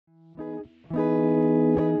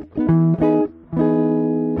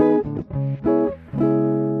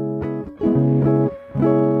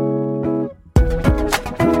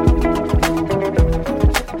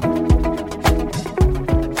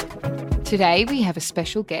Today we have a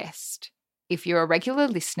special guest. If you're a regular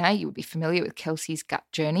listener, you will be familiar with Kelsey's gut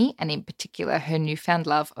journey and in particular her newfound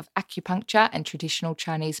love of acupuncture and traditional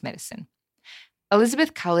Chinese medicine.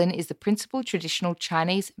 Elizabeth Cullen is the principal traditional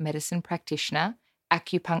Chinese medicine practitioner,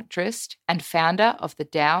 acupuncturist and founder of the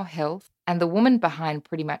Dao Health and the woman behind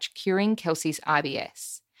pretty much curing Kelsey's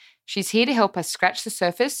IBS. She's here to help us scratch the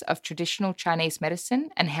surface of traditional Chinese medicine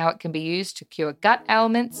and how it can be used to cure gut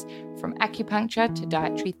ailments from acupuncture to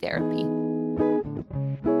dietary therapy.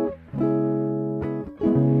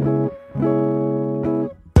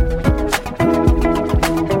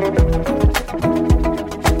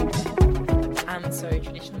 So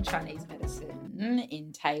traditional Chinese medicine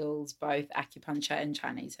entails both acupuncture and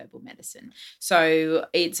Chinese herbal medicine. So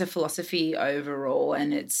it's a philosophy overall,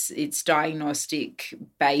 and its diagnostic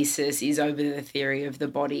basis is over the theory of the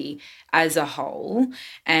body as a whole.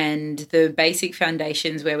 And the basic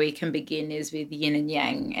foundations where we can begin is with yin and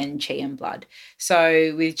yang and qi and blood.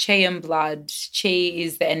 So with qi and blood, qi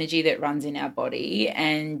is the energy that runs in our body,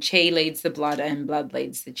 and qi leads the blood and blood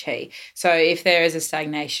leads the qi. So if there is a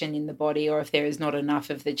stagnation in the body, or if there is not enough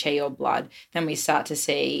of the qi or blood, then we start to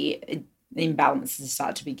see imbalances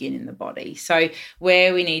start to begin in the body. So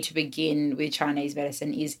where we need to begin with Chinese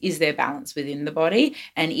medicine is there balance within the body?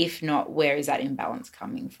 And if not, where is that imbalance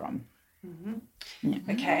coming from? Mm-hmm. Yeah.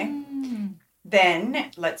 Okay.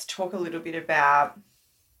 Then let's talk a little bit about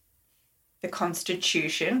the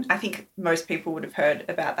constitution. I think most people would have heard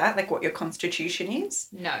about that, like what your constitution is.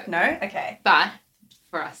 No. No? Okay. But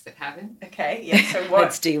for us that haven't. Okay, yeah, so what?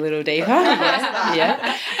 Let's dig a little deeper.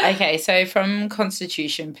 Yeah. Okay, so from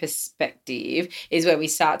constitution perspective is where we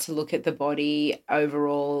start to look at the body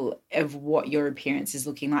overall of what your appearance is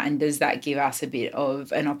looking like, and does that give us a bit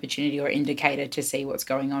of an opportunity or indicator to see what's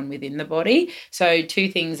going on within the body. So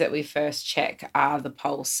two things that we first check are the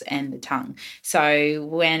pulse and the tongue. So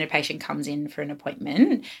when a patient comes in for an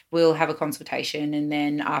appointment, we'll have a consultation, and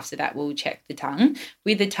then after that we'll check the tongue.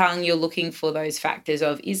 With the tongue, you're looking for those factors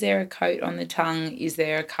of, is there a coat on the tongue? Is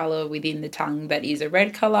there a colour within the tongue that is a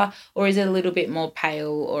red colour, or is it a little bit more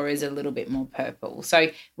pale, or is it a little bit more purple? So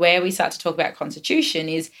where we start to talk about constitution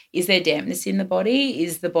is there dampness in the body?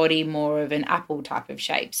 Is the body more of an apple type of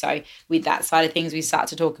shape? So with that side of things, we start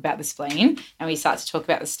to talk about the spleen and we start to talk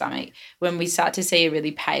about the stomach. When we start to see a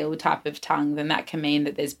really pale type of tongue, then that can mean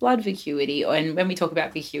that there's blood vacuity. And when we talk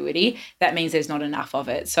about vacuity, that means there's not enough of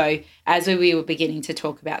it. So as we were beginning to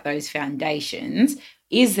talk about those foundations,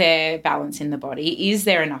 is there balance in the body? Is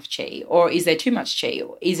there enough qi, or is there too much qi?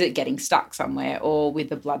 Or is it getting stuck somewhere? Or with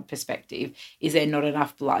the blood perspective, is there not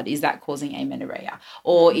enough blood? Is that causing amenorrhea?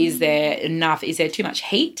 Or is there too much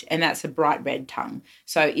heat? And that's a bright red tongue.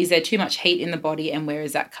 So is there too much heat in the body, and where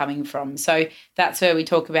is that coming from? So that's where we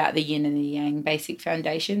talk about the yin and the yang basic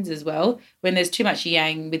foundations as well. When there's too much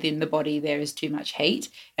yang within the body, there is too much heat.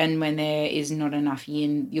 And when there is not enough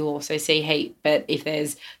yin, you'll also see heat. But if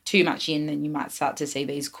there's too much yin, then you might start to see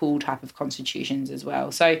these cool type of constitutions as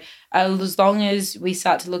well. So as long as we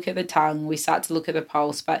start to look at the tongue, we start to look at the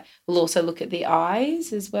pulse, but we'll also look at the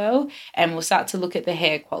eyes as well, and we'll start to look at the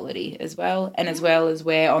hair quality as well, and as well as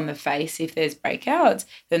where on the face, if there's breakouts,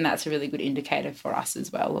 then that's a really good indicator for us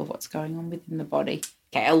as well of what's going on within the body.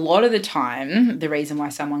 Okay, a lot of the time, the reason why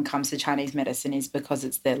someone comes to Chinese medicine is because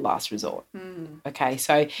it's their last resort. Okay,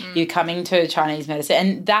 so you're coming to Chinese medicine,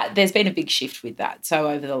 and that there's been a big shift with that. So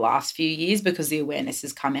over the last few years, because the awareness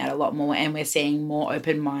has come out a lot more, and we're seeing more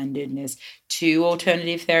open-mindedness to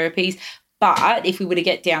alternative therapies. But if we were to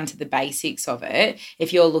get down to the basics of it,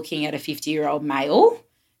 if you're looking at a 50-year-old male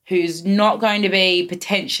who's not going to be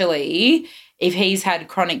potentially, if he's had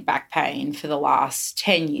chronic back pain for the last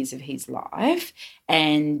 10 years of his life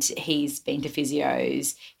and he's been to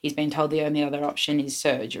physios, he's been told the only other option is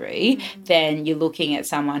surgery, then you're looking at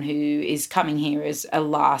someone who is coming here as a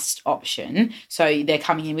last option. So they're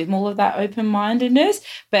coming in with more of that open-mindedness,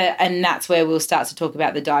 and that's where we'll start to talk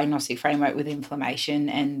about the diagnostic framework with inflammation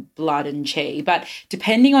and blood and qi. But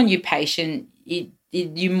depending on your patient, it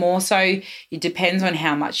depends on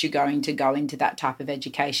how much you're going to go into that type of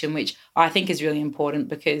education, which I think is really important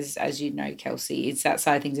because, as you know, Kelsey, it's that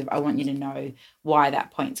side of things of I want you to know why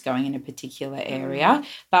that point's going in a particular area.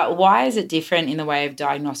 But why is it different in the way of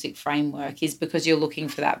diagnostic framework is because you're looking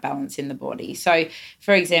for that balance in the body. So,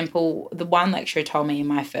 for example, the one lecturer told me in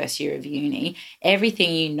my first year of uni,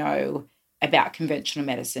 everything you know about conventional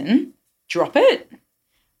medicine, drop it.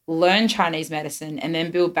 learn Chinese medicine and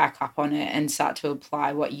then build back up on it and start to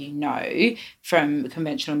apply what you know from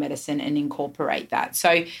conventional medicine and incorporate that.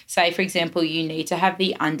 So say, for example, you need to have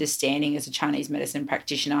the understanding as a Chinese medicine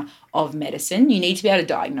practitioner of medicine. You need to be able to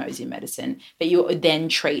diagnose in medicine, but you then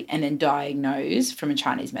treat and then diagnose from a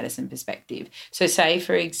Chinese medicine perspective. So say,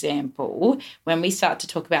 for example, when we start to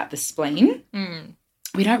talk about the spleen,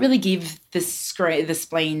 we don't really give the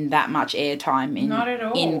spleen that much airtime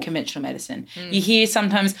in conventional medicine. You hear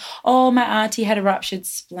sometimes, oh, my auntie had a ruptured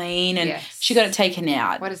spleen and she got it taken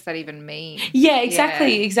out. What does that even mean? Yeah,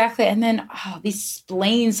 exactly. And then, this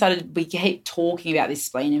spleen we keep talking about this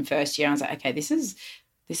spleen in first year. And I was like, okay, this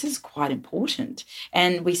is quite important.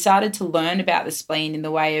 And we started to learn about the spleen in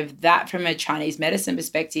the way of that from a Chinese medicine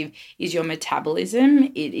perspective is your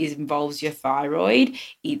metabolism. It involves your thyroid.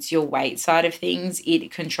 It's your weight side of things.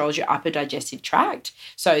 It controls your upper digestive tract.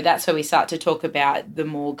 So that's where we start to talk about the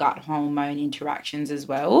more gut hormone interactions as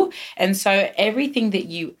well. And so everything that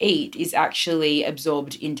you eat is actually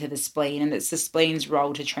absorbed into the spleen, and it's the spleen's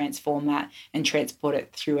role to transform that and transport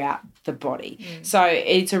it throughout the body. So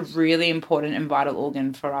it's a really important and vital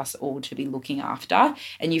organ for us all to be looking after.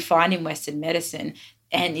 And you find in Western medicine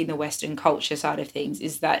and in the Western culture side of things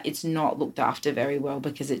is that it's not looked after very well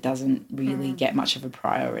because it doesn't really get much of a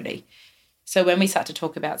priority. So when we start to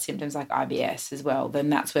talk about symptoms like IBS as well,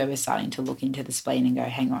 then that's where we're starting to look into the spleen and go,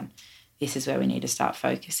 hang on, this is where we need to start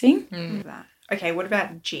focusing. Okay, what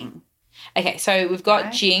about Jing? Okay, so we've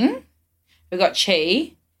got Jing, we've got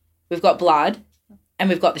Qi, we've got blood, and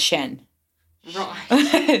we've got the Shen.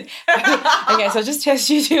 Right. Okay, so I'll just test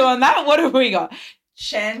you two on that. What have we got?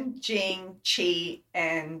 Shen, Jing, Qi,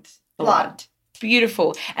 and blood.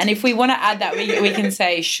 Beautiful. And if we want to add that, we can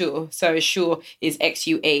say Shu. So Shu is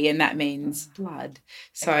XUE, and that means blood.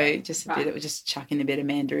 So we're just chucking a bit of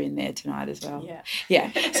Mandarin there tonight as well.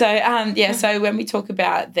 Yeah. So so when we talk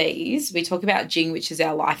about these, we talk about Jing, which is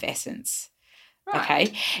our life essence. Right.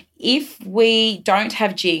 Okay. If we don't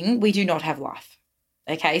have Jing, we do not have life.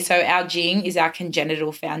 Okay, so our Jing is our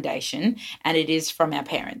congenital foundation, and it is from our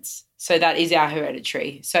parents. So that is our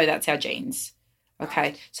hereditary. So that's our genes.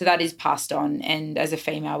 Okay, so that is passed on. And as a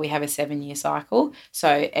female, we have a 7-year cycle.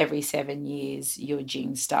 So every 7 years, your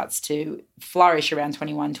Jing starts to flourish around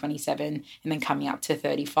 21, 27, and then coming up to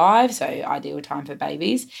 35. So ideal time for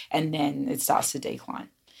babies. And then it starts to decline.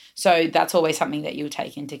 So that's always something that you'll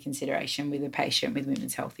take into consideration with a patient with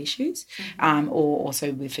women's health issues, or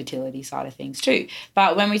also with fertility side of things too.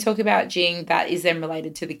 But when we talk about Jing, that is then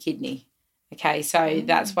related to the kidney. Okay, so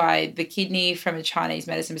that's why the kidney from a Chinese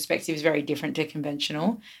medicine perspective is very different to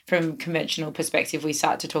conventional. From conventional perspective, we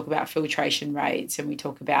start to talk about filtration rates and we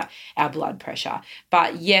talk about our blood pressure.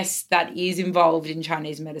 But yes, that is involved in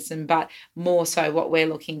Chinese medicine, but more so what we're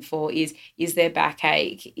looking for is there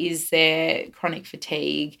backache? Is there chronic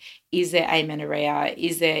fatigue? Is there amenorrhea?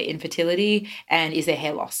 Is there infertility? And is there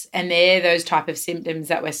hair loss? And they're those type of symptoms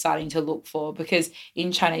that we're starting to look for, because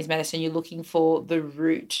in Chinese medicine, you're looking for the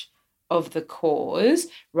root of the cause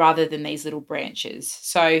rather than these little branches.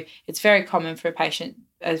 So it's very common for a patient,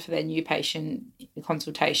 for their new patient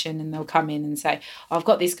consultation, and they'll come in and say, I've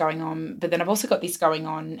got this going on, but then I've also got this going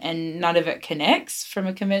on, and none of it connects from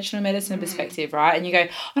a conventional medicine perspective, right? And you go,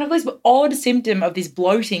 I've got this odd symptom of this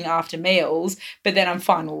bloating after meals, but then I'm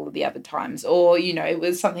fine all of the other times. Or, it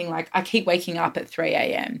was something like I keep waking up at 3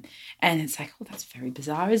 a.m. And it's like, oh, that's very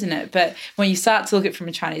bizarre, isn't it? But when you start to look at it from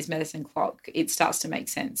a Chinese medicine clock, it starts to make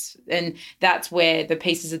sense. And that's where the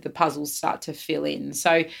pieces of the puzzle start to fill in.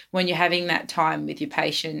 So when you're having that time with your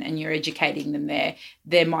patient and you're educating them there,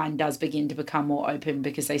 their mind does begin to become more open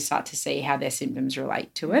because they start to see how their symptoms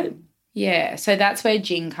relate to it. Yeah, so that's where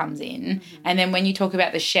Jing comes in. And then when you talk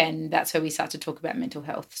about the Shen, that's where we start to talk about mental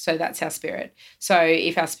health. So that's our spirit. So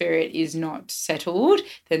if our spirit is not settled,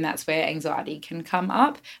 then that's where anxiety can come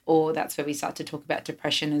up, or that's where we start to talk about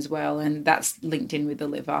depression as well. And that's linked in with the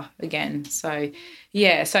liver again. So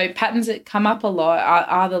yeah, so patterns that come up a lot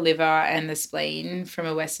are the liver and the spleen. From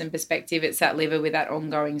a Western perspective, it's that liver with that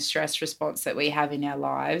ongoing stress response that we have in our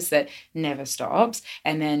lives that never stops.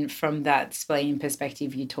 And then from that spleen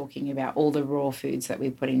perspective, you're talking about all the raw foods that we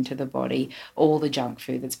put into the body, all the junk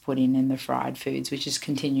food that's put in, and the fried foods, which is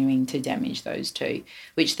continuing to damage those two,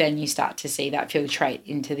 which then you start to see that filtrate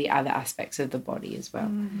into the other aspects of the body as well.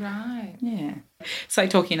 Right. Yeah. It's like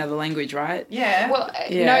talking another language, right? Yeah. Well,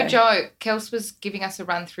 no joke. Kels was giving us a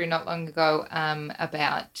run through not long ago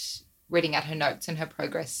about reading out her notes and her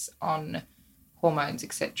progress on hormones,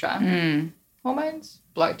 etc. Hormones?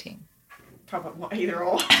 Bloating. Probably well, either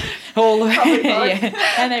or. All Probably both.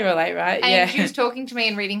 yeah. And they relate, right? And yeah. she was talking to me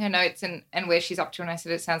and reading her notes and where she's up to, and I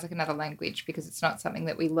said it sounds like another language because it's not something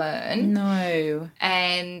that we learn. No.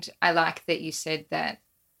 And I like that you said that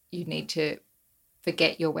you need to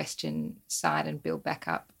forget your Western side and build back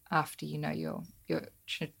up after you know your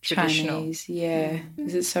traditional. Chinese, yeah.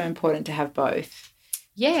 Because it's so important to have both.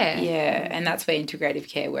 Yeah. Yeah, and that's where integrative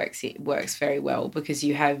care works. It works very well because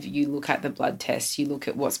you look at the blood tests, you look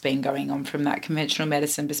at what's been going on from that conventional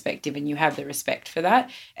medicine perspective, and you have the respect for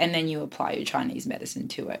that, and then you apply your Chinese medicine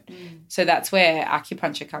to it. So that's where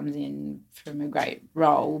acupuncture comes in from a great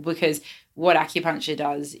role, because what acupuncture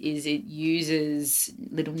does is it uses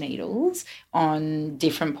little needles on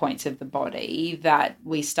different points of the body that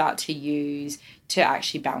we start to use to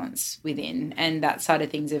actually balance within. And that side of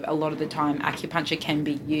things, a lot of the time, acupuncture can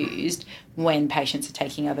be used when patients are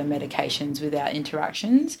taking other medications without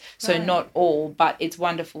interactions. So not all, but it's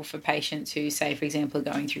wonderful for patients who, say, for example,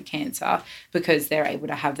 are going through cancer, because they're able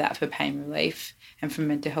to have that for pain relief and from a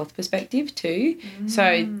mental health perspective too.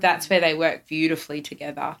 So that's where they work beautifully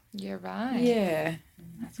together. You're right. Yeah.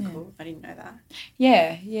 That's cool. I didn't know that.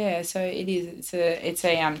 Yeah. So it is. It's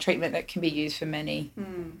a treatment that can be used for many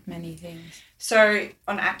things. So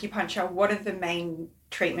on acupuncture, what are the main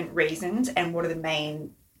treatment reasons and what are the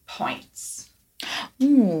main points?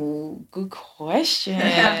 Ooh, good question.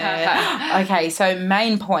 Okay, so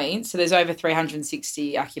main points. So there's over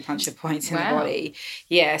 360 acupuncture points in the body.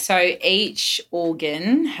 Yeah, so each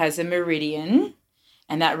organ has a meridian,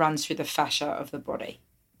 and that runs through the fascia of the body.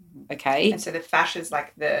 Okay. And so the fascia is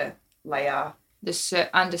like the layer. The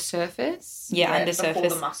undersurface? Yeah, undersurface. Before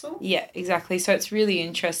the muscle? Yeah, exactly. So it's really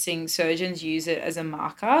interesting. Surgeons use it as a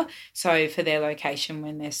marker, so for their location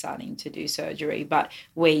when they're starting to do surgery, but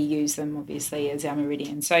we use them obviously as our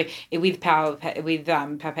meridian. So with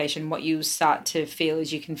palpation, what you start to feel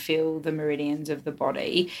is you can feel the meridians of the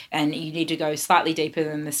body, and you need to go slightly deeper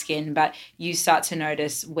than the skin, but you start to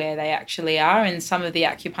notice where they actually are. And some of the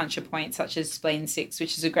acupuncture points, such as spleen 6,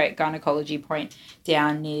 which is a great gynecology point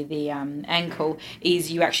down near the ankle, is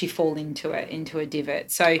you actually fall into a divot.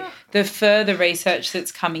 So the further research that's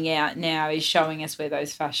coming out now is showing us where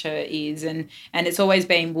those fascia is, and it's always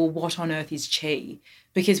been, well, what on earth is qi?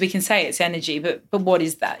 Because we can say it's energy, but what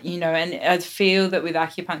is that? And I feel that with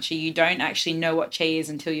acupuncture, you don't actually know what qi is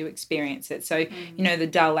until you experience it. So, the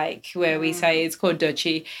dull ache, where we say it's called de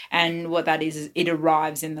qi, and what that is it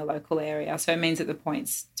arrives in the local area. So it means that the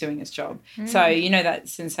point's doing its job. So, that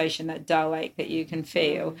sensation, that dull ache that you can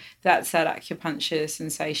feel, that's that acupuncture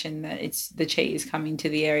sensation that it's the qi is coming to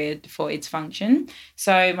the area for its function.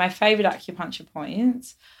 So my favourite acupuncture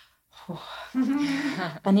points,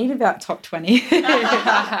 I need about top 20.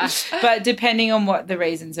 But depending on what the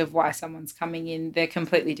reasons of why someone's coming in, they're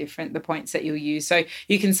completely different, the points that you'll use. So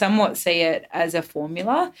you can somewhat see it as a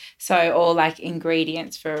formula, or like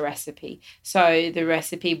ingredients for a recipe. So the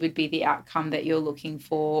recipe would be the outcome that you're looking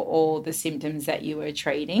for, or the symptoms that you are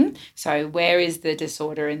treating. So where is the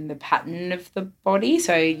disorder in the pattern of the body?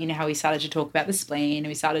 So how we started to talk about the spleen and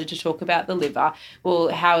we started to talk about the liver. Well,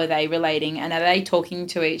 how are they relating, and are they talking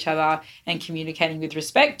to each other and communicating with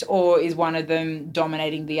respect, or is one of them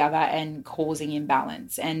dominating the other and causing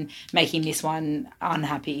imbalance and making this one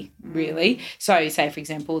unhappy, really? So say, for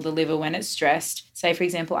example, the liver when it's stressed, say, for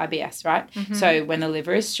example, IBS, right? So when the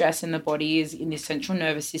liver is stressed and the body is in this central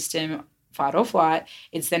nervous system, fight or flight,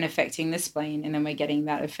 it's then affecting the spleen, and then we're getting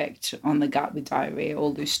that effect on the gut with diarrhea or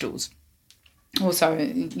loose stools. Also,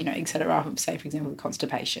 et cetera, say, for example,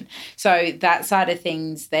 constipation. So that side of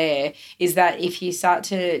things there is that if you start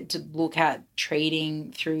to look at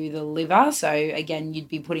treating through the liver, so again, you'd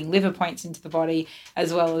be putting liver points into the body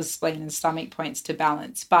as well as spleen and stomach points to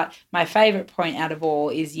balance. But my favourite point out of all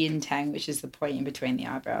is yin tang, which is the point in between the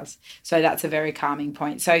eyebrows. So that's a very calming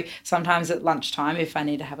point. So sometimes at lunchtime, if I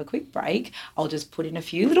need to have a quick break, I'll just put in a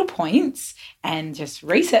few little points and just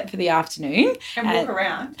reset for the afternoon. And walk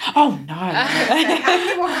around. Oh, no. How do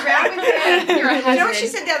you walk around with them? You're a You know what hazard. she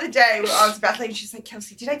said the other day? I was about to leave. She's like,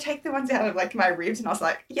 Kelsey, did I take the ones out of my ribs? And I was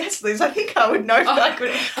like, yes, Liz. I think I would know. I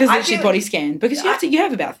could. Because literally body scan. Because you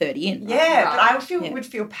have about 30 in. Right? Yeah, Right. but I would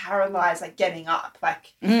feel paralysed, getting up.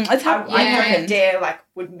 It's I don't happened. dare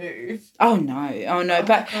would move. Oh no!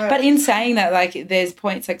 But in saying that, there's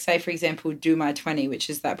points say, for example, do my 20, which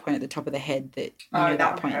is that point at the top of the head that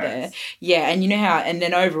that point hurts. there. Yeah, and you know how, and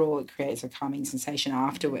then overall it creates a calming sensation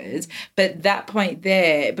afterwards. But that point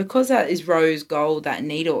there, because that is rose gold, that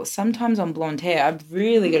needle, sometimes on blonde hair, I've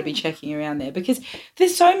really got to be checking around there because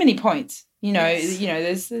there's so many points.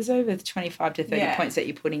 There's over 25 to 30 points that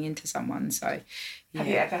you're putting into someone. So, have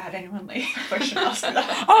you ever had anyone leave a question ask me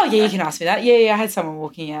that? Oh yeah, you can ask me that. Yeah. I had someone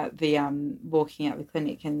walking out the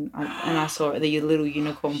clinic, and I saw the little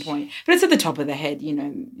unicorn point, but it's at the top of the head.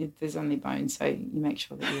 There's only bone, so you make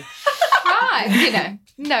sure that you. Right,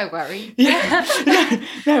 no worry. Yeah,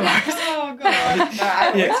 no worries. Oh god, no,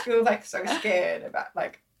 I always feel like so scared about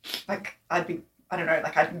like I'd be. I don't know,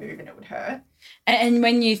 like I'd move and it would hurt. And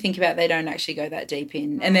when you think about it, they don't actually go that deep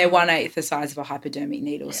in, and they're 1/8 the size of a hypodermic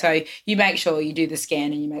needle. Yeah. So you make sure you do the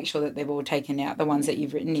scan and you make sure that they've all taken out the ones that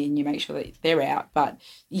you've written in. You make sure that they're out. But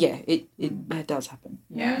yeah, it does happen.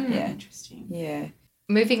 Yeah, interesting. Yeah.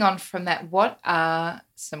 Moving on from that, what are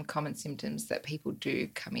some common symptoms that people do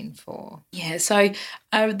come in for? Yeah, so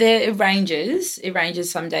it ranges. It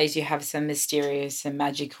ranges. Some days you have some mysterious and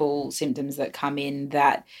magical symptoms that come in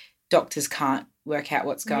that doctors can't work out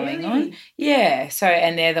what's going on. Yeah. So,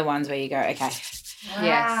 and they're the ones where you go, okay,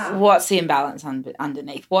 yes, what's the imbalance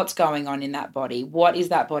underneath? What's going on in that body? What is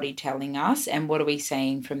that body telling us? And what are we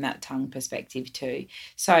seeing from that tongue perspective too?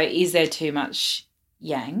 So is there too much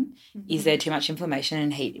yang? Is there too much inflammation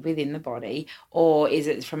and heat within the body? Or is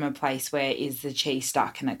it from a place where is the chi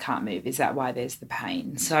stuck and it can't move? Is that why there's the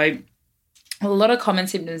pain? So a lot of common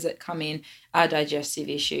symptoms that come in are digestive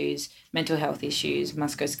issues, mental health issues,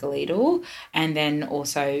 musculoskeletal, and then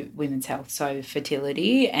also women's health, so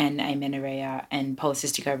fertility and amenorrhea and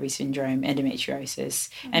polycystic ovary syndrome, endometriosis,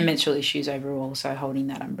 and menstrual issues overall, so holding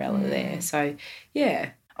that umbrella there. So,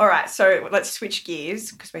 yeah. All right, so let's switch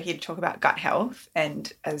gears because we're here to talk about gut health,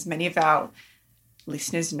 and as many of our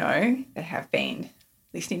listeners know, they have been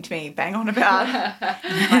listening to me bang on about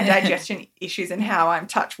my digestion issues and how I'm,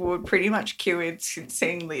 touch wood, pretty much cured since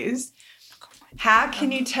seeing Liz. How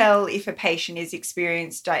can you tell if a patient is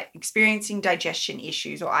experiencing digestion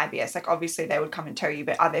issues or IBS? Like obviously they would come and tell you,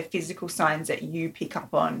 but are there physical signs that you pick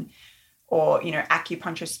up on, or,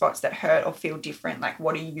 acupuncture spots that hurt or feel different? Like,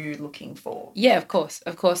 what are you looking for? Yeah, of course.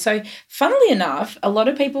 So, funnily enough, a lot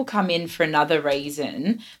of people come in for another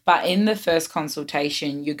reason, but in the first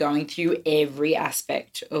consultation, you're going through every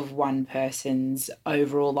aspect of one person's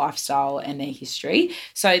overall lifestyle and their history.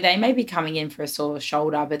 So they may be coming in for a sore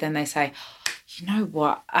shoulder, but then they say, you know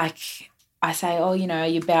what, I say, are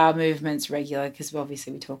your bowel movements regular? Because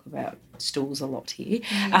obviously we talk about stools a lot here.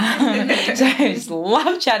 So I just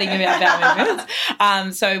love chatting about bowel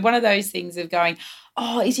movements. So one of those things of going,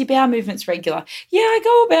 is your bowel movements regular? Yeah, I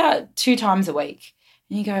go about 2 times a week.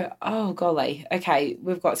 And you go, oh, golly, okay,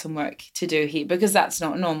 we've got some work to do here, because that's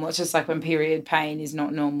not normal. It's just like when period pain is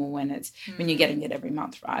not normal when you're getting it every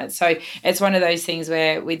month, right? So it's one of those things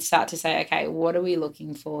where we'd start to say, okay, what are we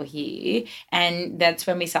looking for here? And that's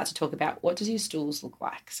when we start to talk about, what does your stools look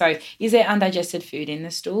like? So is there undigested food in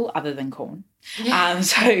the stool other than corn?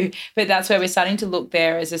 But that's where we're starting to look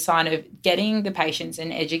there as a sign of getting the patients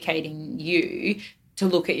and educating you to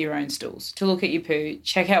look at your own stools, to look at your poo,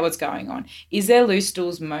 check out what's going on. Is there loose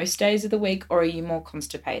stools most days of the week, or are you more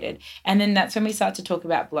constipated? And then that's when we start to talk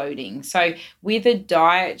about bloating. So with a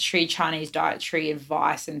Chinese dietary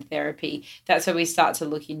advice and therapy, that's where we start to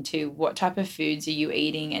look into what type of foods are you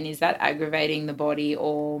eating, and is that aggravating the body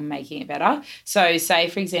or making it better? So say,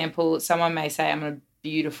 for example, someone may say, I'm a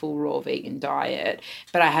beautiful raw vegan diet,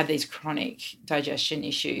 but I have these chronic digestion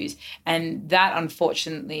issues, and that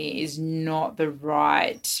unfortunately is not the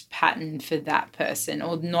right pattern for that person,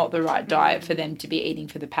 or not the right diet for them to be eating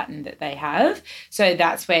for the pattern that they have. So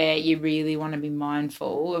that's where you really want to be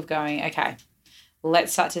mindful of going, okay,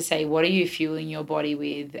 let's start to say, what are you fueling your body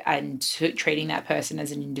with, and treating that person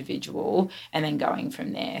as an individual, and then going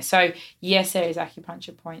from there. So yes, there is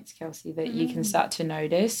acupuncture points, Kelsey, that you can start to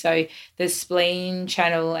notice. So the spleen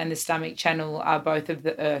channel and the stomach channel are both of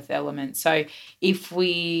the earth elements. So if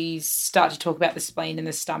we start to talk about the spleen and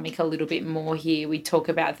the stomach a little bit more here, we talk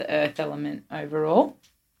about the earth element overall.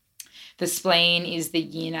 The spleen is the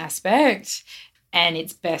yin aspect, and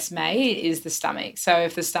its best mate is the stomach. So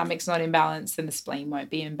if the stomach's not in balance, then the spleen won't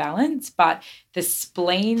be in balance. But the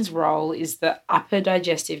spleen's role is the upper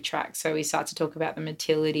digestive tract. So we start to talk about the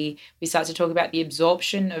motility. We start to talk about the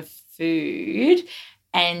absorption of food,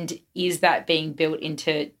 and is that being built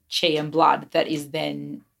into chi and blood that is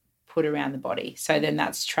then put around the body. So then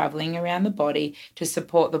that's traveling around the body to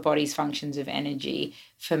support the body's functions of energy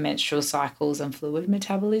for menstrual cycles and fluid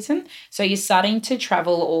metabolism. So you're starting to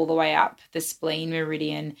travel all the way up the spleen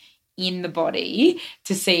meridian in the body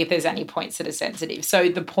to see if there's any points that are sensitive. So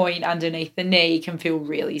the point underneath the knee can feel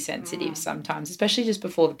really sensitive sometimes, especially just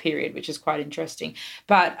before the period, which is quite interesting.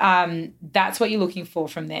 But that's what you're looking for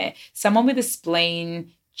from there. Someone with a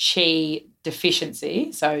spleen chi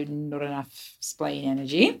deficiency, so not enough spleen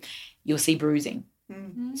energy, you'll see bruising.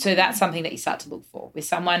 So that's something that you start to look for with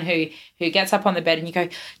someone who gets up on the bed and you go,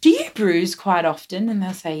 do you bruise quite often? And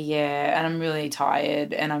they'll say, yeah, and I'm really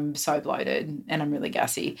tired and I'm so bloated and I'm really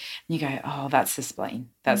gassy. And you go, oh, that's the spleen.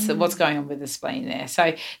 That's what's going on with the spleen there.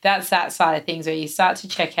 So that's that side of things where you start to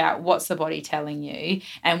check out what's the body telling you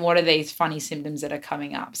and what are these funny symptoms that are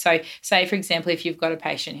coming up. So say, for example, if you've got a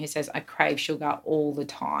patient who says, I crave sugar all the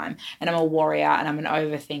time and I'm a warrior and I'm an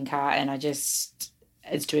overthinker and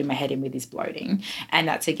it's doing my head in with this bloating. And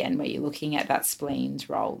that's, again, where you're looking at that spleen's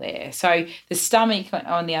role there. So the stomach,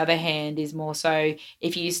 on the other hand, is more so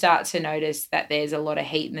if you start to notice that there's a lot of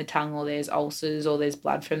heat in the tongue or there's ulcers or there's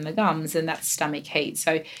blood from the gums, and that's stomach heat.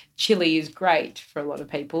 So chili is great for a lot of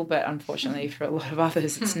people, but unfortunately for a lot of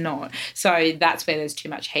others, it's not. So that's where there's too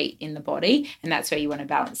much heat in the body, and that's where you want to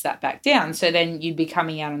balance that back down. So then you'd be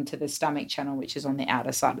coming out onto the stomach channel, which is on the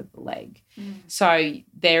outer side of the leg. So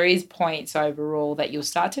there is points overall that you'll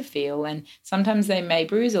start to feel, and sometimes they may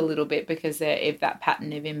bruise a little bit because they're of that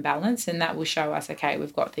pattern of imbalance, and that will show us, okay,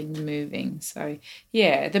 we've got things moving. So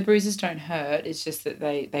yeah, the bruises don't hurt. It's just that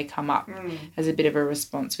they come up as a bit of a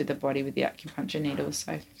response with the body with the acupuncture needles.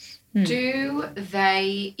 So do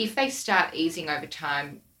they, if they start easing over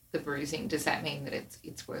time, the bruising, does that mean that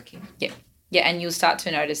it's working? Yeah, and you'll start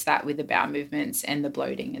to notice that with the bowel movements and the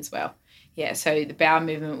bloating as well. Yeah, so the bowel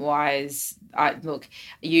movement-wise,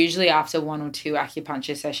 usually after 1 or 2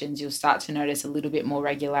 acupuncture sessions, you'll start to notice a little bit more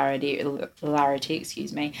regularity, where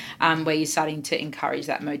you're starting to encourage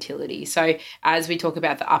that motility. So as we talk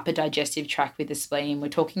about the upper digestive tract with the spleen, we're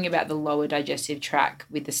talking about the lower digestive tract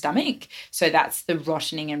with the stomach. So that's the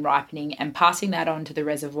rotting and ripening and passing that on to the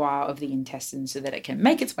reservoir of the intestine so that it can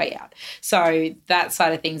make its way out. So that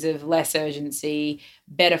side of things of less urgency,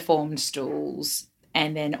 better formed stools,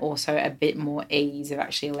 and then also a bit more ease of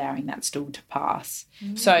actually allowing that stool to pass.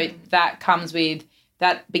 So that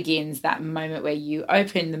begins that moment where you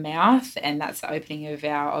open the mouth, and that's the opening of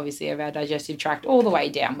our digestive tract all the way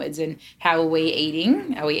downwards. And how are we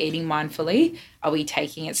eating? Are we eating mindfully? Are we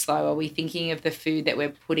taking it slow? Are we thinking of the food that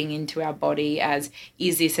we're putting into our body as,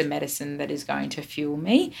 is this a medicine that is going to fuel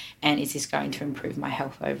me? And is this going to improve my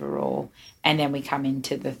health overall? And then we come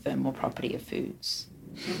into the thermal property of foods.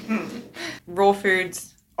 Raw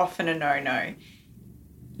foods, often a no-no.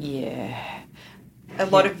 Yeah. A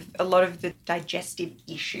lot of the digestive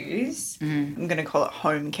issues, I'm going to call it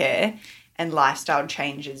home care, and lifestyle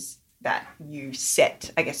changes that you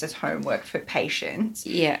set, I guess, as homework for patients.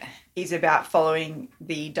 Yeah. Is about following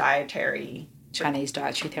the Chinese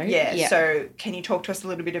dietary theory. Yeah. So can you talk to us a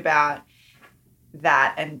little bit about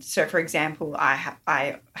that? And so, for example, I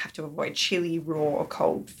have to avoid chili, raw or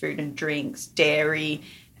cold food and drinks, dairy,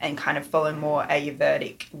 and kind of follow more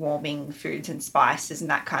Ayurvedic warming foods and spices and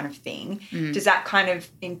that kind of thing. Does that kind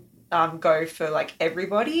of go for like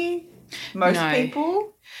everybody, most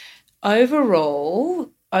people? Overall,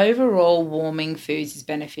 warming foods is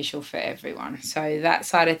beneficial for everyone. So that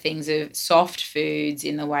side of things of soft foods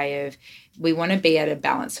in the way of, we want to be at a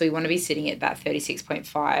balance. So we want to be sitting at that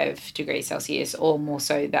 36.5 degrees Celsius, or more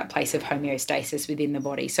so that place of homeostasis within the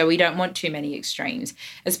body. So we don't want too many extremes,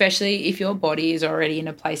 especially if your body is already in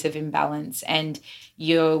a place of imbalance and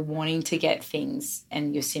you're wanting to get things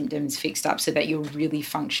and your symptoms fixed up so that you're really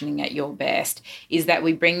functioning at your best, is that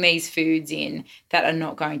we bring these foods in that are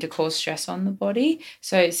not going to cause stress on the body.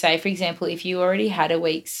 So say, for example, if you already had a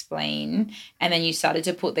weak spleen and then you started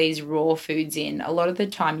to put these raw foods in, a lot of the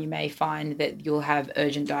time you may find that you'll have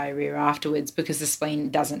urgent diarrhea afterwards because the spleen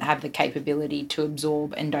doesn't have the capability to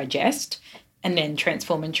absorb and digest and then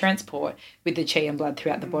transform and transport with the chi and blood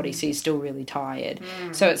throughout the body, so you're still really tired.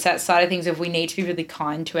 So it's that side of things of, we need to be really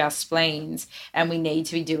kind to our spleens, and we need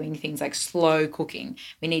to be doing things like slow cooking.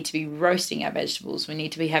 We need to be roasting our vegetables. We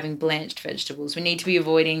need to be having blanched vegetables. We need to be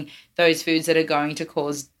avoiding those foods that are going to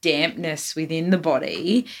cause dampness within the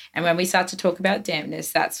body. And when we start to talk about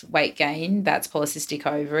dampness, that's weight gain, that's polycystic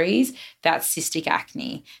ovaries, that's cystic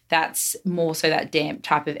acne, that's more so that damp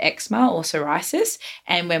type of eczema or psoriasis.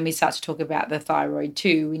 And when we start to talk about the thyroid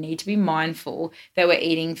too, we need to be mindful that we're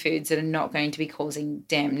eating foods that are not going to be causing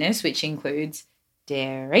dampness, which includes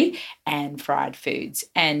dairy, and fried foods,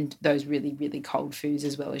 and those really, really cold foods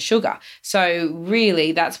as well as sugar. So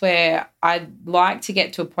really that's where I'd like to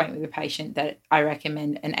get to a point with a patient that I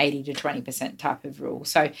recommend an 80 to 20% type of rule.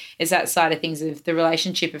 So it's that side of things of the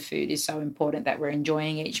relationship of food is so important, that we're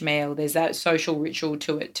enjoying each meal. There's that social ritual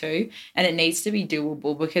to it too, and it needs to be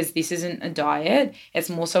doable, because this isn't a diet. It's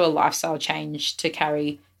more so a lifestyle change to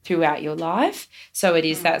carry throughout your life. So it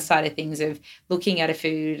is that side of things of looking at a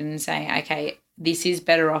food and saying, okay, this is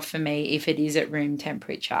better off for me if it is at room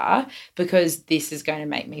temperature, because this is going to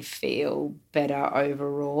make me feel better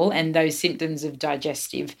overall. And those symptoms of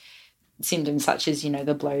digestive symptoms such as,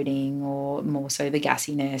 the bloating or more so the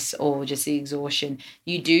gassiness or just the exhaustion,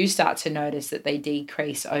 you do start to notice that they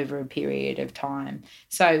decrease over a period of time.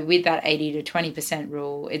 So with that 80 to 20%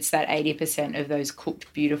 rule, it's that 80% of those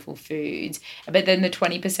cooked beautiful foods. But then the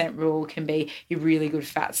 20% rule can be your really good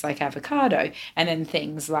fats like avocado, and then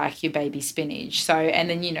things like your baby spinach. So,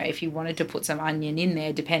 and then, if you wanted to put some onion in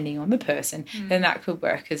there, depending on the person, then that could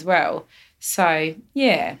work as well. So,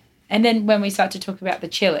 yeah. And then when we start to talk about the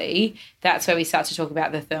chili, that's where we start to talk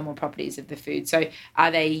about the thermal properties of the food. So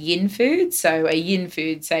are they yin foods? So a yin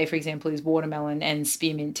food, say, for example, is watermelon and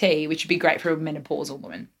spearmint tea, which would be great for a menopausal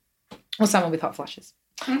woman or someone with hot flushes.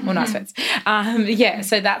 Well, nice words.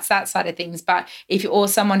 So that's that side of things. But or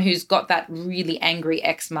someone who's got that really angry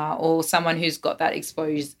eczema, or someone who's got that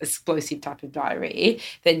explosive type of diarrhea,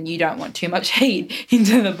 then you don't want too much heat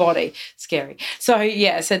into the body. Scary. So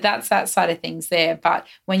that's that side of things there. But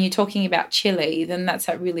when you're talking about chili, then that's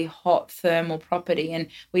that really hot thermal property, and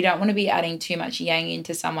we don't want to be adding too much yang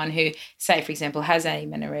into someone who, say, for example, has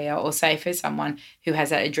amenorrhea, or say for someone who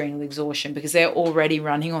has that adrenal exhaustion, because they're already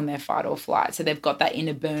running on their fight or flight. So they've got that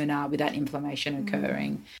inner burner with that inflammation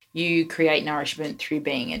occurring. You create nourishment through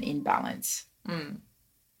being an imbalance.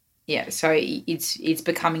 Yeah, so it's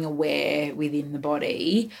becoming aware within the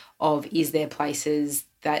body of, is there places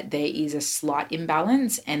that there is a slight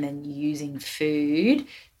imbalance, and then using food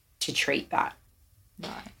to treat that.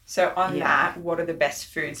 Right. So on that, what are the best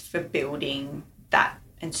foods for building that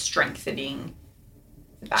and strengthening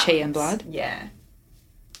the balance? Chi and blood. Yeah.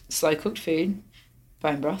 Slow cooked food,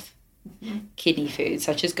 bone broth. Kidney foods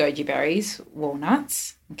such as goji berries,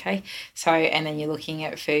 walnuts, okay? So, and then you're looking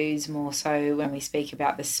at foods more so when we speak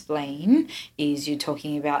about the spleen, is you're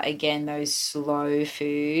talking about, again, those slow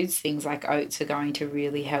foods. Things like oats are going to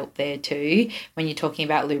really help there too. When you're talking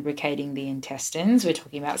about lubricating the intestines, we're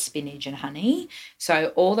talking about spinach and honey.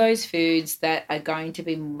 So all those foods that are going to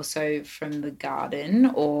be more so from the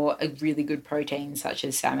garden, or a really good protein such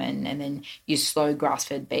as salmon, and then your slow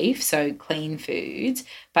grass-fed beef, so clean foods.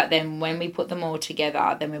 But then when we put them all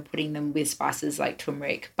together, then we're putting them with spices like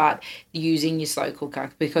turmeric, but using your slow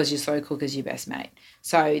cooker, because your slow cooker is your best mate.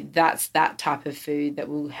 So that's that type of food that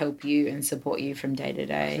will help you and support you from day to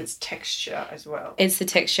day. It's texture as well. It's the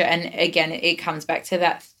texture. And again, it comes back to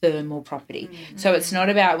that thermal property. So it's not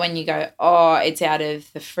about when you go, oh, it's out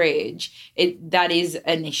of the fridge. That is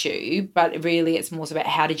an issue, but really it's more about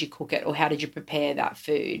how did you cook it, or how did you prepare that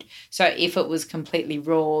food. So if it was completely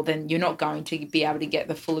raw, then you're not going to be able to get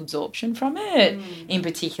the full absorption from it. In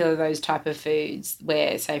particular, those type of foods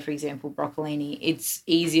where, say, for example, broccolini, it's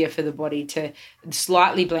easier for the body to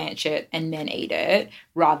slightly blanch it and then eat it,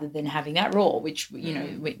 rather than having that raw, which,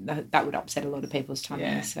 that would upset a lot of people's tummies.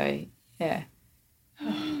 Yeah. So, yeah.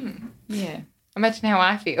 Yeah. Imagine how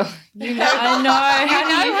I feel. I know. I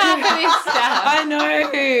know half of this stuff. I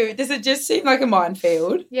know. Does it just seem like a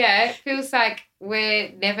minefield? Yeah, it feels like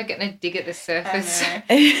we're never going to dig at the surface.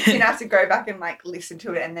 You have to go back and listen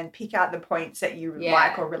to it, and then pick out the points that you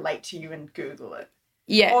like or relate to you, and Google it.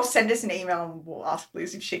 Yeah. Or send us an email and we'll ask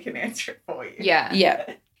Liz if she can answer it for you. Yeah.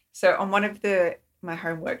 Yeah. So on one of my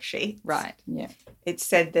homework sheets, Right. Yeah. it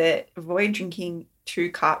said that avoid drinking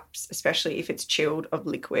 2 cups, especially if it's chilled, of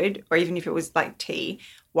liquid, or even if it was like tea,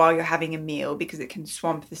 while you're having a meal, because it can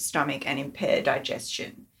swamp the stomach and impair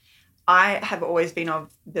digestion. I have always been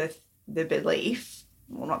of the belief,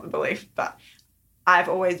 well, not the belief, but I've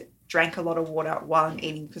always drank a lot of water while I'm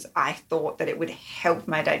eating, because I thought that it would help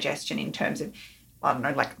my digestion in terms of, I don't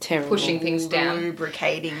know, terrible. Pushing things down,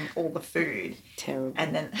 lubricating all the food. Terrible.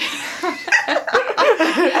 And then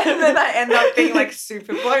I end up being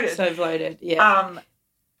super bloated. So bloated. Yeah.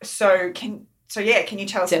 So can you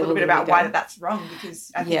tell us a little bit about why that's wrong?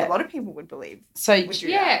 Because I think a lot of people would believe. So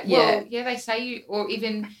they say you, or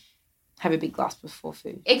even have a big glass before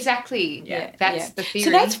food. Exactly. Yeah. That's the theory.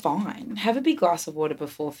 So that's fine. Have a big glass of water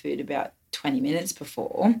before food, about 20 minutes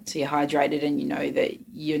before, so you're hydrated and you know that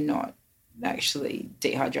you're not actually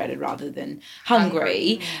dehydrated rather than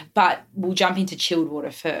hungry. But we'll jump into chilled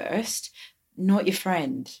water first. Not your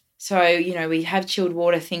friend. So, you know, we have chilled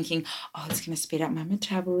water thinking, oh, it's going to speed up my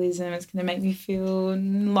metabolism. It's going to make me feel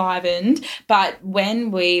enlivened. But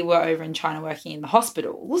when we were over in China working in the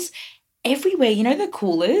hospitals, everywhere, you know, the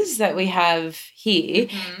coolers that we have here,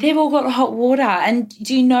 they've all got hot water. And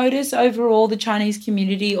do you notice overall the Chinese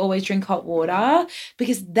community always drink hot water?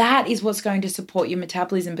 Because that is what's going to support your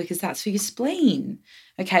metabolism, because that's for your spleen.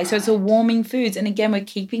 Okay, so it's a warming foods. And again, we're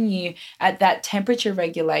keeping you at that temperature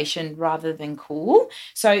regulation rather than cool.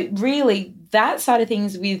 So really that side of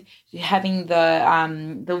things with having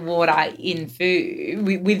the water in food,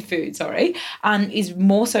 with food, is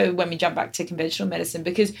more so when we jump back to conventional medicine,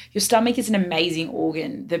 because your stomach is an amazing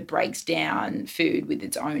organ that breaks down food with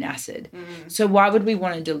its own acid. So why would we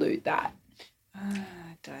want to dilute that?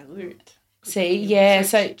 Dilute. See, yeah.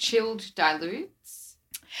 So chilled dilutes?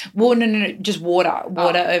 Well, no, just water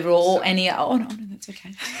overall. Sorry. No, that's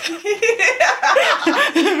okay.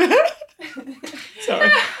 Sorry.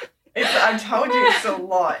 I told you it's a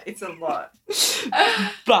lot. It's a lot.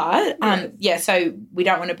 But so we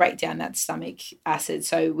don't want to break down that stomach acid.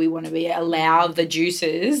 So we want to allow the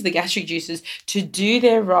juices, the gastric juices, to do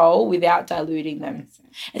their role without diluting them.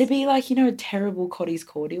 It'd be like, you know, a terrible Cottee's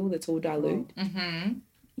cordial that's all dilute. Mm-hmm.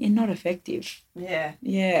 You're not effective. Yeah.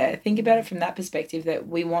 Yeah. Think about it from that perspective, that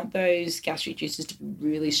we want those gastric juices to be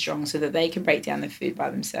really strong so that they can break down the food by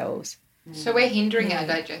themselves. So we're hindering our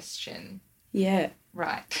digestion. Yeah.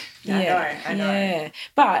 Right. I know. Yeah.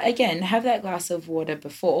 But again, have that glass of water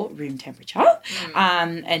before room temperature,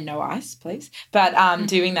 and no ice, please. But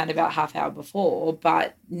doing that about half hour before,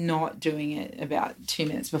 but not doing it about 2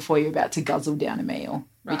 minutes before you're about to guzzle down a meal.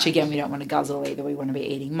 Right. Which again, we don't want to guzzle either. We want to be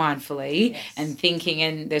eating mindfully and thinking.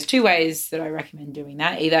 And there's 2 ways that I recommend doing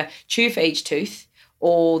that: either chew for each tooth,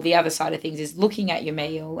 or the other side of things is looking at your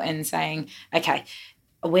meal and saying, okay,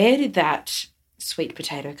 where did that sweet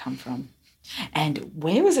potato come from? And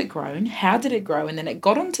where was it grown? How did it grow? And then it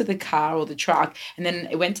got onto the car or the truck, and then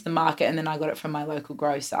it went to the market, and then I got it from my local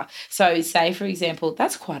grocer. So say, for example,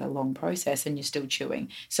 that's quite a long process and you're still chewing.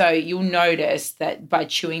 So you'll notice that by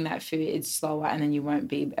chewing that food, it's slower, and then you won't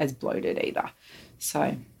be as bloated either.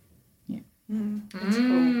 So, yeah. That's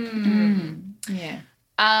cool. Yeah.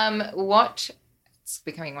 It's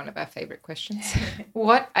becoming one of our favourite questions.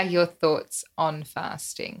 What are your thoughts on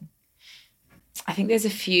fasting? I think there's a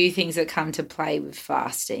few things that come to play with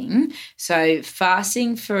fasting. So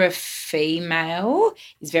fasting for a female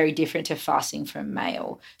is very different to fasting for a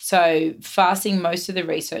male. So fasting, most of the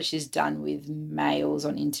research is done with males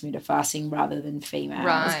on intermittent fasting rather than females.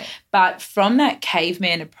 Right. But from that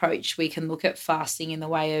caveman approach, we can look at fasting in the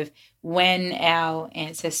way of when our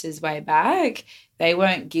ancestors way back, they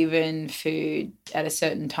weren't given food at a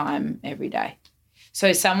certain time every day.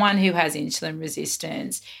 So someone who has insulin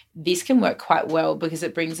resistance, this can work quite well because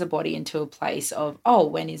it brings the body into a place of, oh,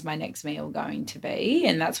 when is my next meal going to be?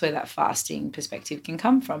 And that's where that fasting perspective can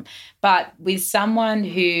come from. But with someone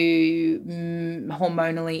who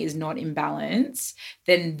hormonally is not in balance,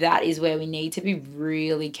 then that is where we need to be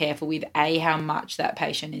really careful with, A, how much that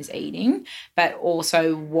patient is eating, but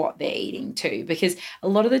also what they're eating too. Because a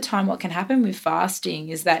lot of the time what can happen with fasting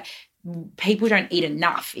is that people don't eat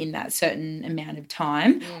enough in that certain amount of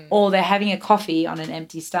time, or they're having a coffee on an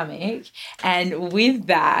empty stomach, and with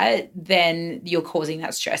that then you're causing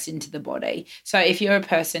that stress into the body. So if you're a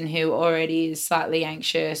person who already is slightly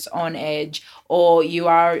anxious, on edge, or you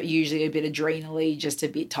are usually a bit adrenally just a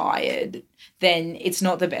bit tired, then it's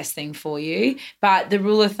not the best thing for you. But the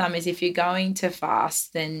rule of thumb is, if you're going to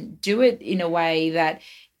fast, then do it in a way that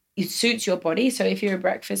it suits your body. So if you're a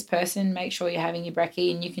breakfast person, make sure you're having your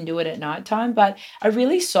brekkie, and you can do it at nighttime. But a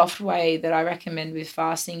really soft way that I recommend with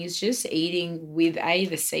fasting is just eating with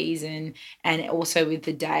the season, and also with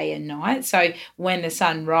the day and night. So when the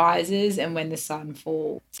sun rises and when the sun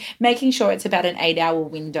falls, making sure it's about an 8-hour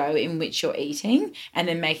window in which you're eating, and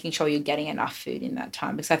then making sure you're getting enough food in that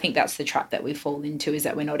time, because I think that's the trap that we fall into, is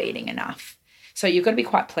that we're not eating enough. So you've got to be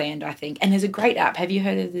quite planned, I think. And there's a great app. Have you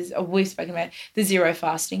heard of this? Oh, we've spoken about the Zero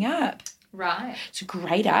Fasting app. Right. It's a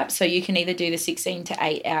great app. So you can either do the 16 to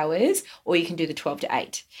 8 hours, or you can do the 12 to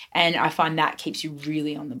 8. And I find that keeps you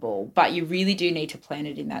really on the ball. But you really do need to plan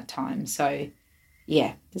it in that time. So,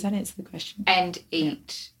 yeah. Does that answer the question? And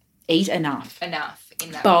eat. Yeah. Eat enough. Enough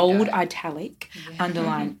in that bold, window. Italic,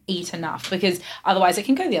 underline, eat enough. Because otherwise it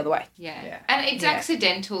can go the other way. Yeah. And it's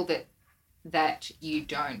accidental that you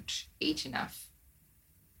don't eat enough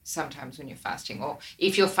sometimes when you're fasting, or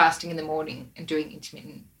if you're fasting in the morning and doing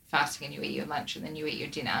intermittent fasting and you eat your lunch and then you eat your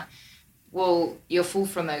dinner, well, you're full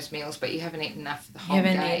from those meals, but you haven't eaten enough for the whole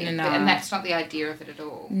haven't day. eaten enough. And that's not the idea of it at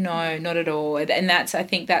all. No, not at all. And that's, I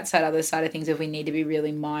think that's that other side of things, if we need to be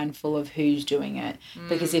really mindful of who's doing it.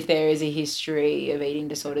 Because if there is a history of eating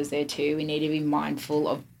disorders there too, we need to be mindful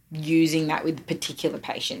of using that with particular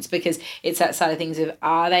patients, because it's that side of things of,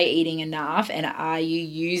 are they eating enough and are you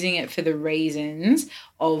using it for the reasons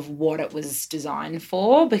of what it was designed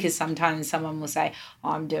for? Because sometimes someone will say,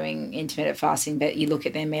 I'm doing intermittent fasting, but you look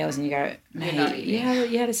at their meals and you go, mate, you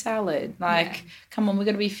had a salad. Like, come on, we're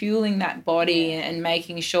going to be fueling that body and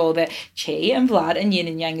making sure that qi and blood and yin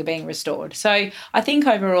and yang are being restored. So I think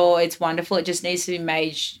overall it's wonderful. It just needs to be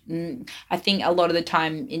made. I think a lot of the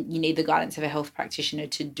time you need the guidance of a health practitioner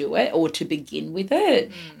to do it or to begin with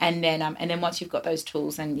it. And then once you've got those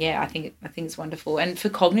tools, and I think it's wonderful. And for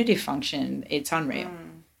cognitive function, it's unreal.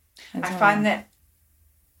 I find that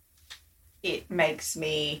it makes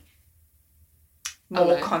me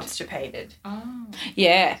more constipated. Oh.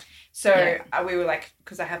 Yeah. So we were like,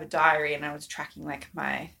 because I have a diary and I was tracking like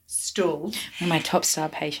my stools. One of my top star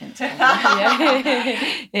patients. And I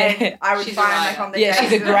would She's find like on the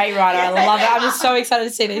she's a days great writer. I love it. I'm just so excited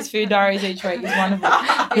to see these food diaries each week. It's wonderful.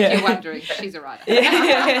 If you're wondering, she's a writer.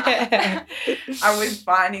 I was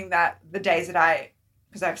finding that the days that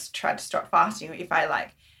because I've tried to stop fasting, if I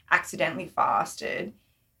like accidentally fasted,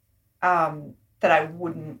 that I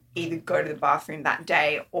wouldn't either go to the bathroom that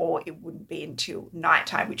day or it wouldn't be until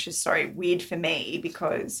nighttime, which is so weird for me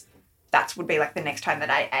because that would be like the next time that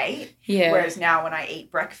I ate. Yeah. Whereas now when I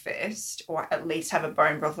eat breakfast or at least have a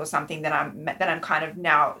bone broth or something, then I'm kind of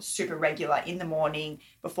now super regular in the morning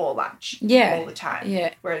before lunch. Yeah. All the time.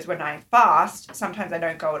 Yeah. Whereas when I fast, sometimes I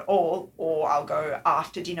don't go at all or I'll go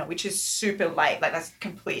after dinner, which is super late. Like that's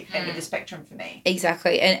complete end of the spectrum for me.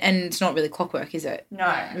 Exactly. And it's not really clockwork, is it?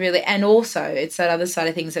 No. Really. And also it's that other side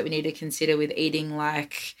of things that we need to consider with eating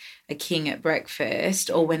like a king at breakfast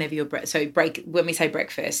or whenever you're when we say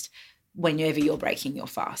breakfast, whenever you're breaking your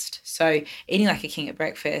fast. So eating like a king at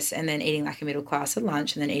breakfast and then eating like a middle class at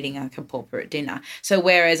lunch and then eating like a pauper at dinner. So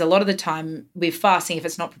whereas a lot of the time with fasting, if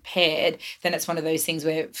it's not prepared, then it's one of those things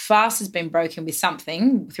where fast has been broken with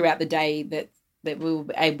something throughout the day that we were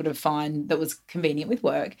able to find that was convenient with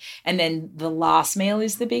work. And then the last meal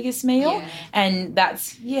is the biggest meal. Yeah. And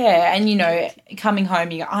that's, and, coming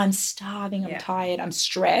home, you go, I'm starving, I'm tired, I'm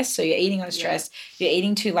stressed. So you're eating on stress, you're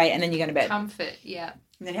eating too late, and then you're going to bed. Comfort, yeah.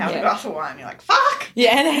 And then you have a glass of wine, you're like, fuck!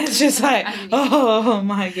 Yeah, and then it's just like, oh,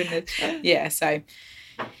 my goodness. Yeah, so,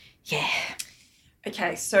 yeah.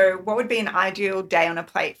 Okay, so what would be an ideal day on a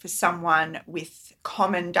plate for someone with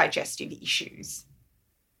common digestive issues?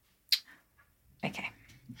 Okay.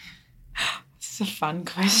 This is a fun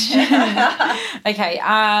question. Okay,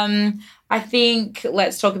 I think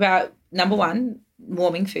let's talk about, number one,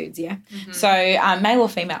 warming foods, yeah? Mm-hmm. So male or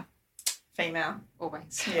female? Female.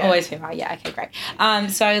 Always. Yeah. Always female, yeah, okay, great.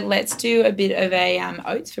 So let's do a bit of a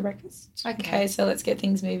oats for breakfast. Okay, so let's get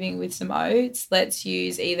things moving with some oats. Let's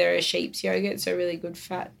use either a sheep's yogurt, so really good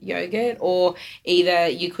fat yogurt, or either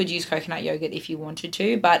you could use coconut yogurt if you wanted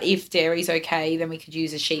to, but if dairy's okay, then we could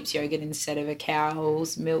use a sheep's yogurt instead of a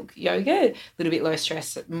cow's milk yogurt. A little bit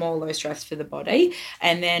more low stress for the body.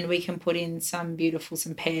 And then we can put in some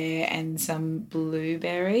pear and some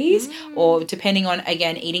blueberries, or depending on,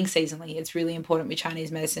 again, eating seasonally. It's really important with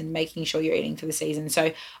Chinese medicine, making sure you're eating for the season.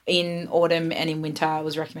 So in autumn and in winter, I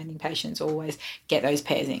was recommending patients always get those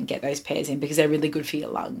pears in because they're really good for your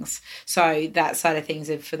lungs. So that side of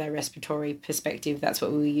things, for their respiratory perspective, that's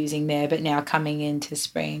what we were using there. But now coming into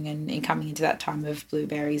spring and coming into that time of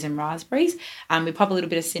blueberries and raspberries, we pop a little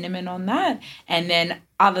bit of cinnamon on that. And then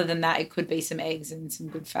other than that, it could be some eggs and some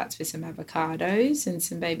good fats with some avocados and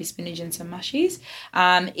some baby spinach and some mushies.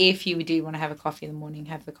 If you do want to have a coffee in the morning,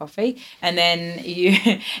 have the coffee. And then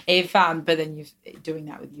but then you're doing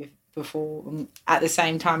that with your before at the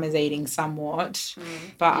same time as eating somewhat,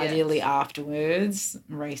 but ideally afterwards,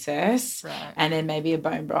 recess, right. And then maybe a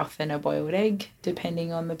bone broth and a boiled egg,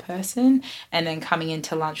 depending on the person. And then coming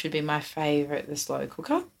into lunch would be my favourite, the slow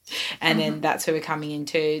cooker. And then that's where we're coming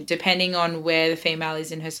into, depending on where the female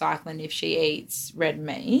is in her cycle, and if she eats red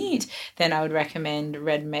meat, then I would recommend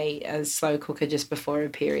red meat as slow cooker just before a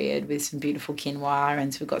period with some beautiful quinoa,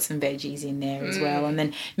 and so we've got some veggies in there as well. And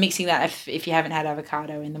then mixing that, if you haven't had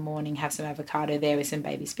avocado in the morning, have some avocado there with some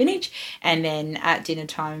baby spinach, and then at dinner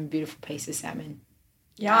time, beautiful piece of salmon.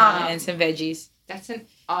 Yeah. And some veggies. That's an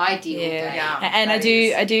ideal day. Yeah. And I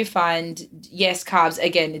do find, yes, carbs,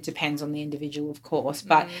 again, it depends on the individual, of course,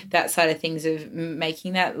 but that side of things of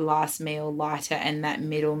making that last meal lighter and that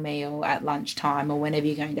middle meal at lunchtime or whenever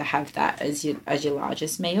you're going to have that as your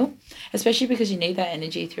largest meal, especially because you need that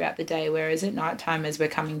energy throughout the day, whereas at nighttime as we're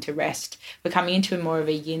coming to rest, we're coming into more of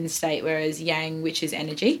a yin state, whereas yang, which is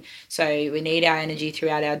energy. So we need our energy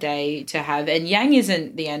throughout our day to have, and yang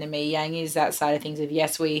isn't the enemy. Yang is that side of things of,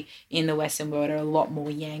 yes, we in the Western world are a lot more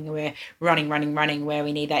yang, we're running, where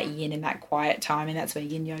we need that yin and that quiet time, and that's where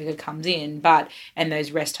yin yoga comes in, and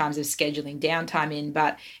those rest times of scheduling downtime in.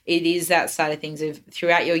 But it is that side of things of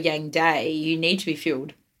throughout your yang day, you need to be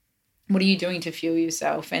fueled. What are you doing to fuel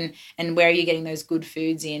yourself, and where are you getting those good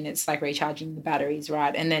foods in? It's like recharging the batteries,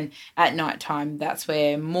 right? And then at night time, that's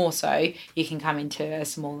where more so you can come into a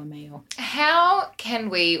smaller meal. How can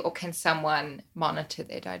we, or can someone monitor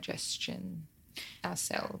their digestion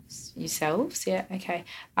ourselves? Yourselves, yeah, okay.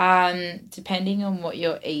 Depending on what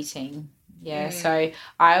you're eating. Yeah, so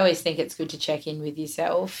I always think it's good to check in with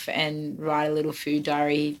yourself and write a little food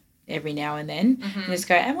diary every now and then and just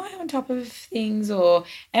go, am I on top of things, or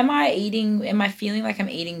am I feeling like I'm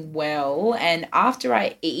eating well? And after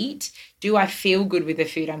I eat, do I feel good with the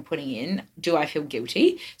food I'm putting in? Do I feel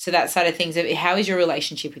guilty? So that side of things of how is your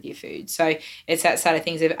relationship with your food? So it's that side of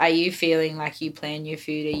things of, are you feeling like you plan your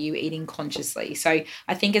food? Are you eating consciously? So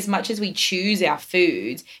I think as much as we choose our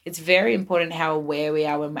foods, it's very important how aware we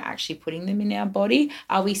are when we're actually putting them in our body.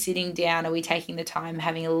 Are we sitting down? Are we taking the time,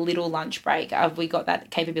 having a little lunch break? Have we got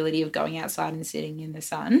that capability of going outside and sitting in the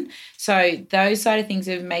sun? So those side of things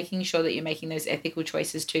of making sure that you're making those ethical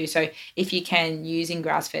choices too. So if you can, using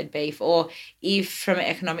grass-fed beef, or if from an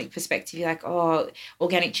economic perspective you're like, oh,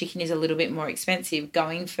 organic chicken is a little bit more expensive,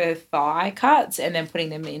 going for thigh cuts and then putting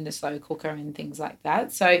them in the slow cooker and things like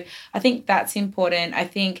that. So I think that's important. I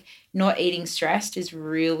think not eating stressed is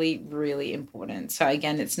really, really important. So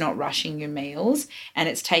again, it's not rushing your meals, and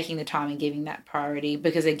it's taking the time and giving that priority,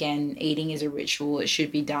 because again, eating is a ritual. It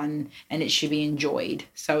should be done and it should be enjoyed.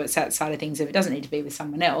 So it's that side of things of, it doesn't need to be with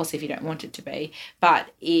someone else if you don't want it to be, but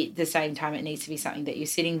at the same time, it needs to be something that you're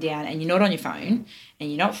sitting down and you're not on your phone and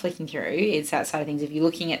you're not flicking through. It's that side of things. If you're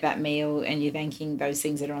looking at that meal and you're thanking those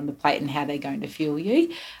things that are on the plate and how they're going to fuel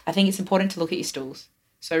you, I think it's important to look at your stools.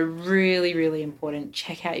 So really, really important.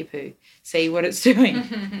 Check out your poo. See what it's doing.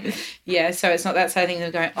 Yeah, so it's not that side of thing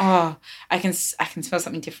of going, oh, I can smell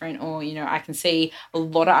something different, or, you know, I can see a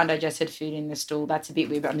lot of undigested food in the stool. That's a bit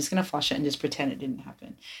weird, but I'm just going to flush it and just pretend it didn't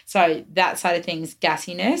happen. So that side of things,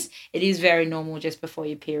 gassiness, it is very normal just before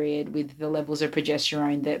your period with the levels of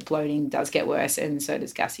progesterone that bloating does get worse, and so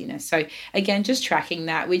does gassiness. So again, just tracking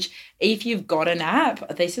that, which if you've got an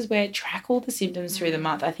app, this is where track all the symptoms through the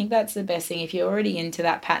month. I think that's the best thing. If you're already into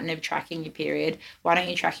that pattern of tracking your period, why don't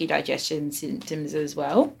you track your digestion symptoms as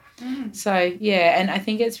well? So yeah, and I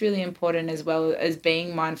think it's really important as well as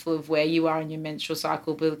being mindful of where you are in your menstrual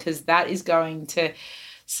cycle, because that is going to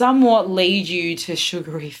somewhat lead you to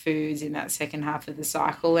sugary foods in that second half of the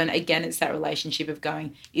cycle. And again, it's that relationship of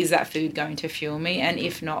going, is that food going to fuel me? And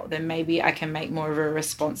if not, then maybe I can make more of a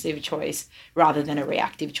responsive choice rather than a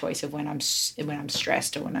reactive choice of when I'm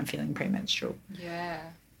stressed or when I'm feeling premenstrual.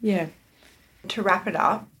 Yeah. To wrap it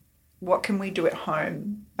up, what can we do at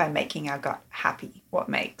home by making our gut happy? What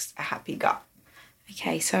makes a happy gut?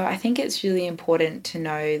 Okay, so I think it's really important to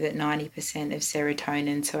know that 90% of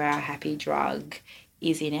serotonin, so our happy drug,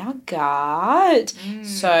 is in our gut.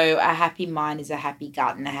 So a happy mind is a happy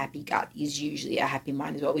gut, and a happy gut is usually a happy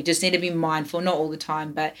mind as well. We just need to be mindful, not all the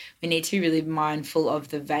time, but we need to be really mindful of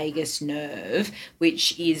the vagus nerve,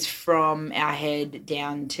 which is from our head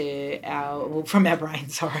down to from our brain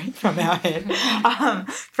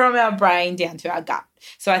down to our gut.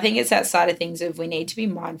 So I think it's that side of things of, we need to be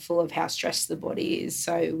mindful of how stressed the body is.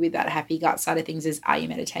 So with that happy gut side of things is, are you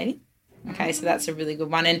meditating? Okay, so that's a really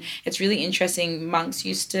good one. And it's really interesting. Monks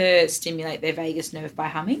used to stimulate their vagus nerve by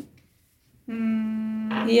humming.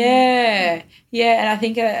 Yeah. And I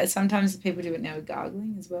think sometimes people do it now with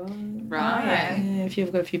gargling as well. Right. Yeah, if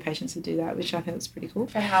you've got a few patients that do that, which I think is pretty cool.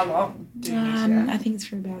 For how long do you need to? I think it's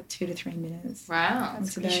for about 2 to 3 minutes. Wow.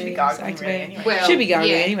 You should be gargling really anyway. Well, should be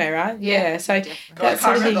gargling anyway, right? Yeah. So definitely. I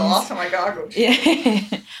can't remember the last time I gargled.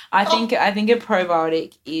 Yeah. I think a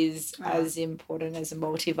probiotic is as important as a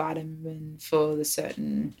multivitamin for the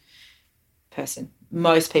certain person.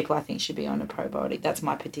 Most people, I think, should be on a probiotic. That's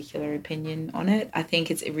my particular opinion on it. I think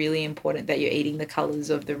it's really important that you're eating the colours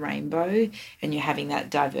of the rainbow and you're having that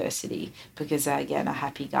diversity, because, again, a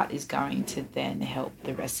happy gut is going to then help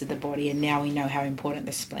the rest of the body. And now we know how important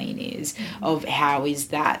the spleen is, of how is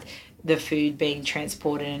that the food being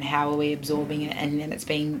transported and how are we absorbing it, and then it's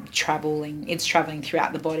traveling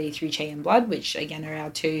throughout the body through chi and blood, which again are our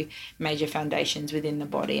two major foundations within the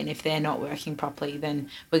body, and if they're not working properly, then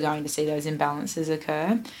we're going to see those imbalances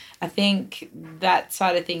occur. I think that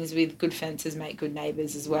side of things, with good fences make good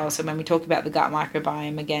neighbours as well. So when we talk about the gut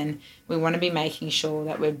microbiome, again, we want to be making sure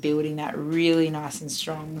that we're building that really nice and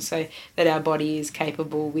strong so that our body is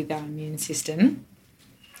capable with our immune system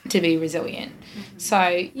to be resilient.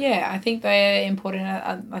 So, yeah, I think they're important.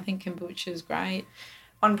 I think kombucha is great.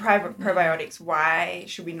 On probiotics, why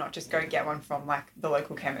should we not just go get one from like the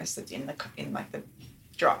local chemist that's in like the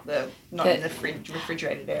in the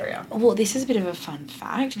refrigerated area? Well, this is a bit of a fun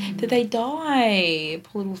fact that they die,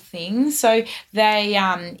 poor little things. So they,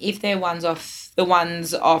 if they're the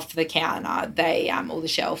ones off the counter, they or the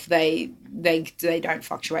shelf, they don't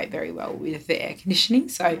fluctuate very well with the air conditioning.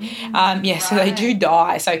 So, so they do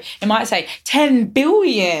die. So it might say 10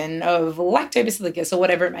 billion of lactobacillus or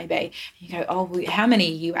whatever it may be. And you go, oh, well, how many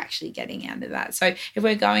are you actually getting out of that? So if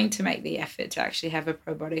we're going to make the effort to actually have a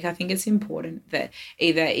probiotic, I think it's important that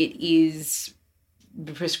either it is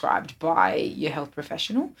prescribed by your health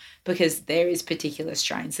professional, because there is particular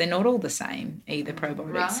strains. They're not all the same, either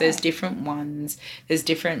probiotics. Right. There's different ones. There's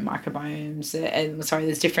different microbiomes.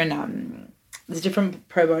 There's different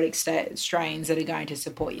probiotic strains that are going to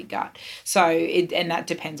support your gut. So and that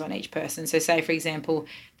depends on each person. So say, for example,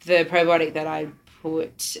 the probiotic that I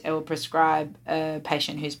put or prescribe a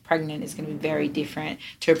patient who's pregnant is going to be very different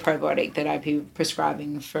to a probiotic that I'd be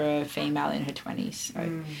prescribing for a female in her 20s,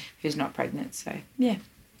 so who's not pregnant. So, yeah.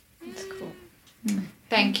 That's cool.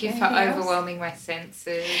 Thank you for overwhelming my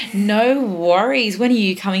senses. No worries. When are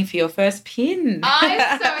you coming for your first pin?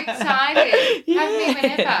 I'm so excited. Yeah. Have me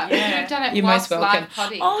whenever. Yeah. You've done it. You're most welcome. Live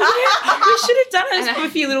potting. Oh, yeah. You should have done it. Put a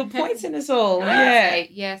few little points in us all. Yeah.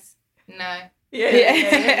 Yes. No.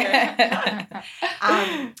 Yeah.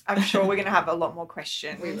 I'm sure we're going to have a lot more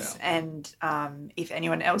questions. We will. And if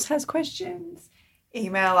anyone else has questions,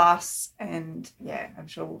 email us, and I'm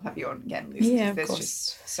sure we'll have you on again, Liz. Yeah, there's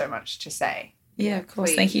just so much to say. Yeah, of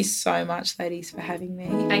course. Please. Thank you so much, ladies, for having me.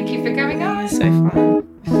 Thank you for coming on. So fun.